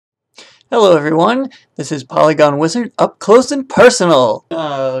Hello everyone, this is Polygon Wizard up close and personal.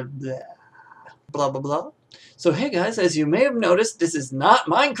 Blah blah blah. So hey guys, as you may have noticed, this is not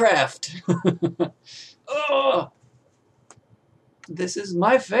Minecraft. Oh, this is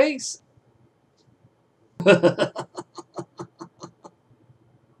my face. As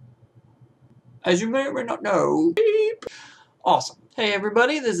you may or may not know. Beep. Awesome. Hey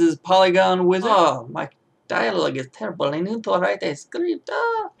everybody, this is Polygon Wizard. Oh, my dialogue is terrible. I need to write a script.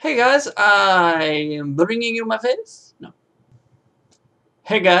 Hey guys, I am bringing you my face. No.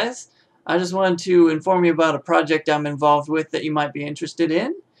 Hey guys, I just wanted to inform you about a project I'm involved with that you might be interested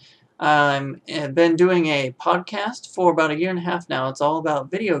in. I've been doing a podcast for about 1.5 years now. It's all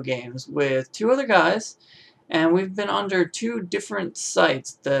about video games with 2 other guys, and we've been under 2 different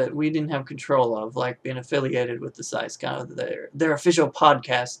sites that we didn't have control of, like being affiliated with the sites, kind of their official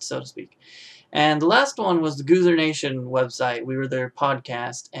podcast, so to speak. And the last one was the Goozer Nation website. We were their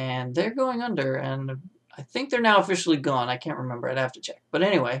podcast, and they're going under, and I think they're now officially gone. I can't remember. I'd have to check. But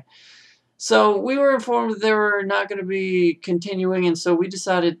anyway, so we were informed that they were not going to be continuing, and so we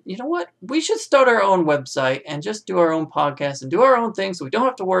decided, you know what? We should start our own website and just do our own podcast and do our own thing so we don't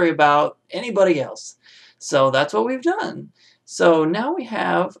have to worry about anybody else. So that's what we've done. So now we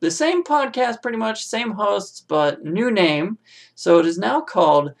have the same podcast, pretty much, same hosts, but new name. So it is now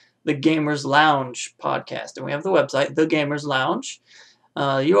called the Gamers Lounge Podcast, and we have the website, The Gamers Lounge.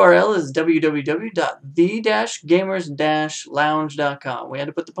 URL is www.the-gamers-lounge.com. We had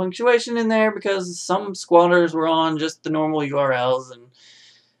to put the punctuation in there because some squatters were on just the normal URLs and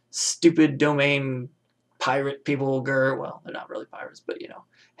stupid domain pirate people, well, they're not really pirates, but you know,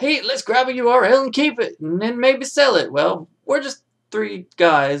 hey, let's grab a URL and keep it and then maybe sell it. Well, we're just 3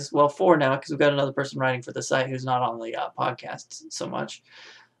 guys, well 4 now because we've got another person writing for the site who's not on the podcast so much,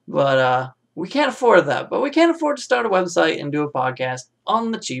 but we can't afford that, but we can't afford to start a website and do a podcast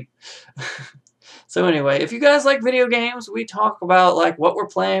on the cheap. So anyway, if you guys like video games, we talk about like what we're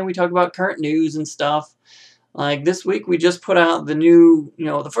playing, we talk about current news and stuff. Like this week we just put out the new,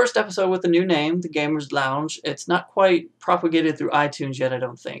 the first episode with the new name, The Gamers Lounge. It's not quite propagated through iTunes yet, I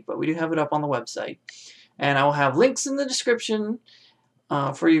don't think, but we do have it up on the website. And I will have links in the description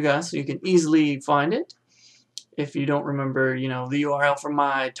for you guys so you can easily find it. If you don't remember, the URL for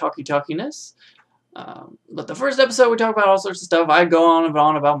my talkiness. But the first episode, we talk about all sorts of stuff. I go on and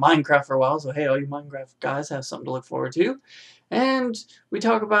on about Minecraft for a while, so hey, all you Minecraft guys have something to look forward to. And we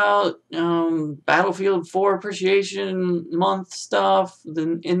talk about Battlefield 4 Appreciation Month stuff.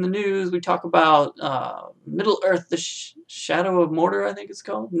 Then in the news, we talk about Middle-earth: The Shadow of Mordor, I think it's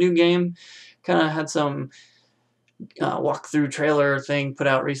called. New game. Kind of had some walkthrough trailer thing put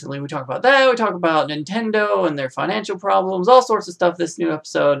out recently. We talk about that. We talk about Nintendo and their financial problems, all sorts of stuff this new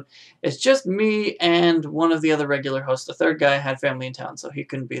episode. It's just me and one of the other regular hosts. The third guy had family in town, so he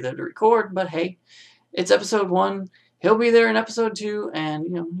couldn't be there to record, but hey, it's episode 1. He'll be there in episode 2, and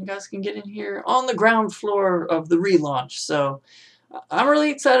you guys can get in here on the ground floor of the relaunch. So I'm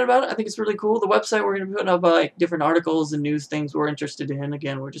really excited about it. I think it's really cool. The website, we're going to be putting up like different articles and news things we're interested in.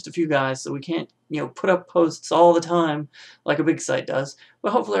 Again, we're just a few guys, so we can't, put up posts all the time like a big site does.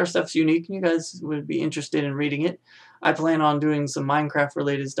 But hopefully our stuff's unique and you guys would be interested in reading it. I plan on doing some Minecraft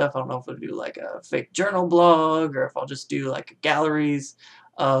related stuff. I don't know if I'll do like a fake journal blog or if I'll just do like galleries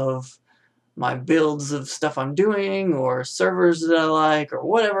of my builds of stuff I'm doing or servers that I like or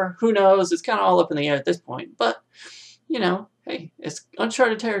whatever. Who knows? It's kind of all up in the air at this point. But hey, it's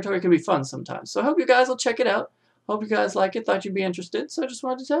uncharted territory. Can be fun sometimes. So I hope you guys will check it out. Hope you guys like it. Thought you'd be interested. So I just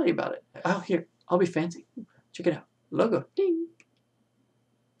wanted to tell you about it. Oh, here. I'll be fancy. Check it out. Logo. Ding.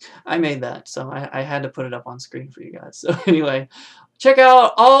 I made that, so I had to put it up on screen for you guys. So anyway, check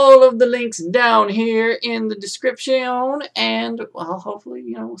out all of the links down here in the description. And I'll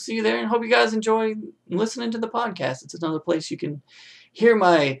hopefully, see you there. And hope you guys enjoy listening to the podcast. It's another place you can hear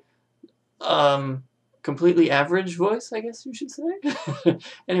my completely average voice, I guess you should say.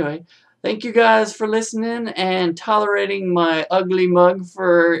 Anyway, thank you guys for listening and tolerating my ugly mug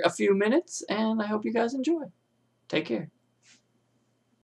for a few minutes, and I hope you guys enjoy. Take care.